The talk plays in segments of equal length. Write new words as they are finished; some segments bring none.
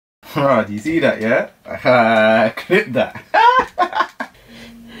Oh, do you see that, yeah? Clip that.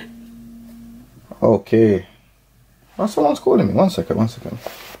 Okay. Oh, someone's calling me. One second.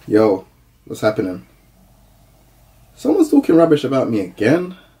 Yo, what's happening? Someone's talking rubbish about me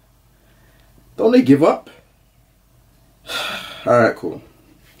again? Don't they give up? Alright, cool.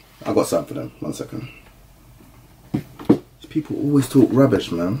 I got something for them. 1 second. People always talk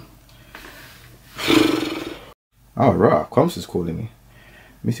rubbish, man. Oh, right. Comps is calling me.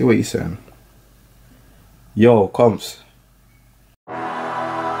 Let me see what he's saying. Yo, Comps.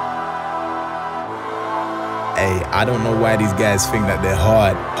 Hey, I don't know why these guys think that they're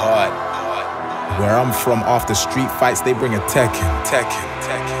hard. Where I'm from, after street fights, they bring a Tekken.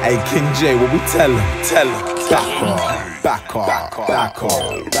 Hey, King J, what we tell him? Back off.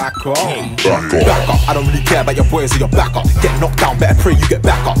 I don't really care about your boys or your back up. Get knocked down, better pray you get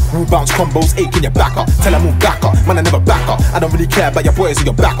back up. Rule bounce combos, aching your back up. Tell them move back up, man I never back up. I don't really care about your boys or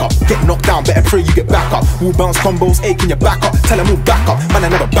your back up. Get knocked down, better pray you get back up. Rule bounce combos, aching your back up. Tell them move back up, man I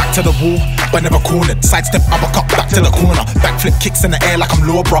never back to the wall, but never cornered. Sidestep, uppercut, back to the corner. Backflip kicks in the air like I'm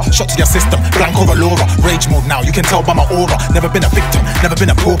Law, bro. Shot to your system, blank over Laura. Rage mode now, you can tell by my aura. Never been a victim, never been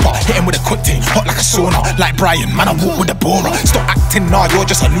a pauper. Hit him with a quick thing, hot like a sauna. Like Brian, man I walk with a borer. Stop acting, nah, you're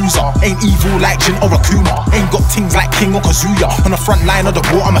just a loser. Ain't evil like Jin or Akuma. Ain't got things like King or Kazuya. On the front line of the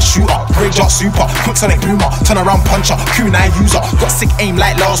war, I'm a shooter. Rage art super, quick sonic boomer. Turn around puncher, Q9 user. Got sick aim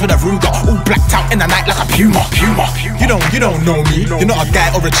like Lars with a Ruger. All blacked out in the night like a Puma. You don't know me. You're not a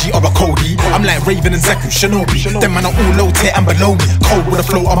guy or a G or a Cody. I'm like Raven and Zeku, Shinobi. Them man are all low tier and below me. Cold with a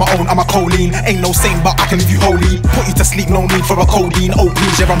flow on my own, I'm a choline. Ain't no sane, but I can leave you holy. Put you to sleep, no need for a codeine. Oh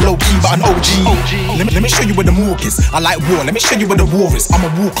please, yeah, I'm low key, but an OG. Let me show you where the morgue is. I like war, let me show you where the war is. I'm a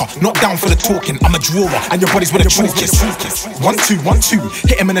walker, not down for the talking. I'm a drawer, and your body's where the chalk is. 1, 2, 1, 2.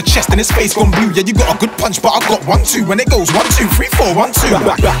 Hit him in the chest and his face gone blue. Yeah, you got a good punch, but I got 1, 2. When it goes 1, 2, 3, 4, 1, 2.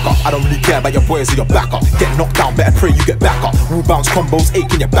 Back up. I don't really care about your boys or your back up. Get knocked down, better pray you get back up. Rule bounce combos,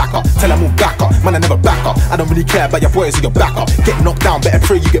 aching your back up. Tell them move back up, man I never back up. I don't really care about your boys or your back up. Get knocked down, better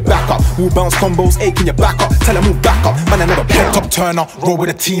pray you get back up. Rule bounce combos, aching your back up. Tell them move back up, man I never back up. Top Turner, roll with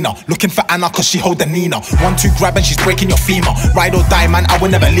a Tina. Looking for Anna cause she hold the Nina. 1, 2 grab and she's breaking your femur. Ride or die, man, I will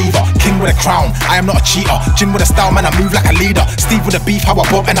never leave her. King with a crown, I am not a cheater. Jin with a style, man, I move like a leader. Steve with a beef, how I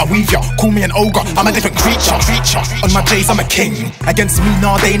bob and I weave ya. Call me an ogre, I'm a different creature. On my J's, I'm a king. Against me,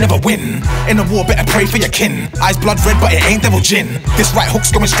 nah, they never win. In a war, better pray for your kin. Eyes blood red, but it ain't devil gin. This right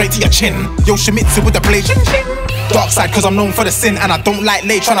hook's going straight to your chin. Yo, Shimizu with the blade. Dark side, cause I'm known for the sin. And I don't like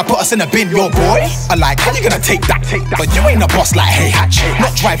lay trying to put us in a bin. Yo, boy, I like, how you gonna take that? But you ain't a boss like Hey Hatch.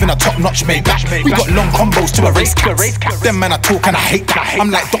 Not driving a top-notch Maybach. We got long combos to a race cat. Them man I talk and I hate that.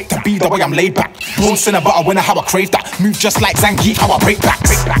 I'm like Dr. B, the way I'm laid back. Born sinner, but I winner, how I crave that. Move just like Zangief, how I break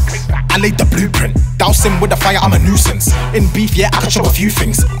backs. I laid the blueprint. Douse him with the fire, I'm a nuisance. In beef, yeah, I can show a few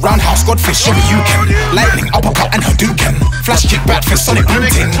things. Roundhouse, Godfish, show me you can. Lightning, uppercut, and Hadouken. Flash kick, bad fist, sonic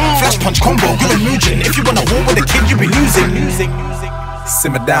booting. Flash punch combo, you're a Nugent. If you wanna war with a kid, you be losing.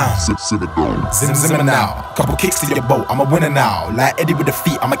 Simmer down, simmer now. Couple kicks to your boat, I'm a winner now. Like Eddie with the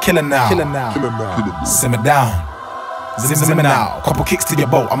feet, I'm a killer now. Simmer down, simmer now. Couple kicks to your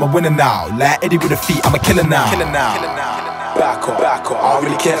boat, I'm a winner now. Like Eddie with the feet, I'm a killer now. Back up, I don't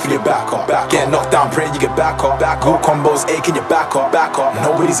really care for your back up. Get knocked down, pray you get back up. All combos aching your back up.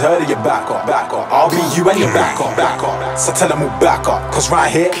 Nobody's heard of your back up. I'll be you and your back up. So tell them move back up, cause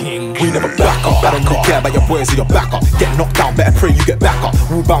right here, we never back up. I don't really care about your boys or your back up. Get knocked down, better pray you get back up.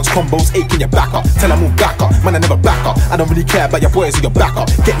 Rule bounce combos aching your back up. Tell them move back up, man I never back up. I don't really care about your boys or your back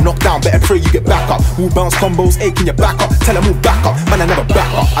up. Get knocked down, better pray you get back up. Rule bounce combos aching your back up. Tell them move back up, man I never back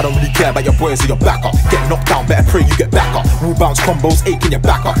up. I don't really care about your boys or your back up. Get knocked down, better pray you get back up. Rule bounce combos aching your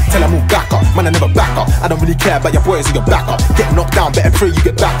back up. Tell them move back up, man I never back up. I don't really care about your boys or your back up. Get knocked down, better pray you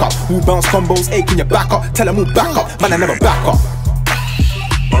get back up. Rule bounce combos aching your back up. Tell them move back up, man I never back up.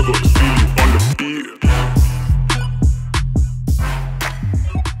 I got the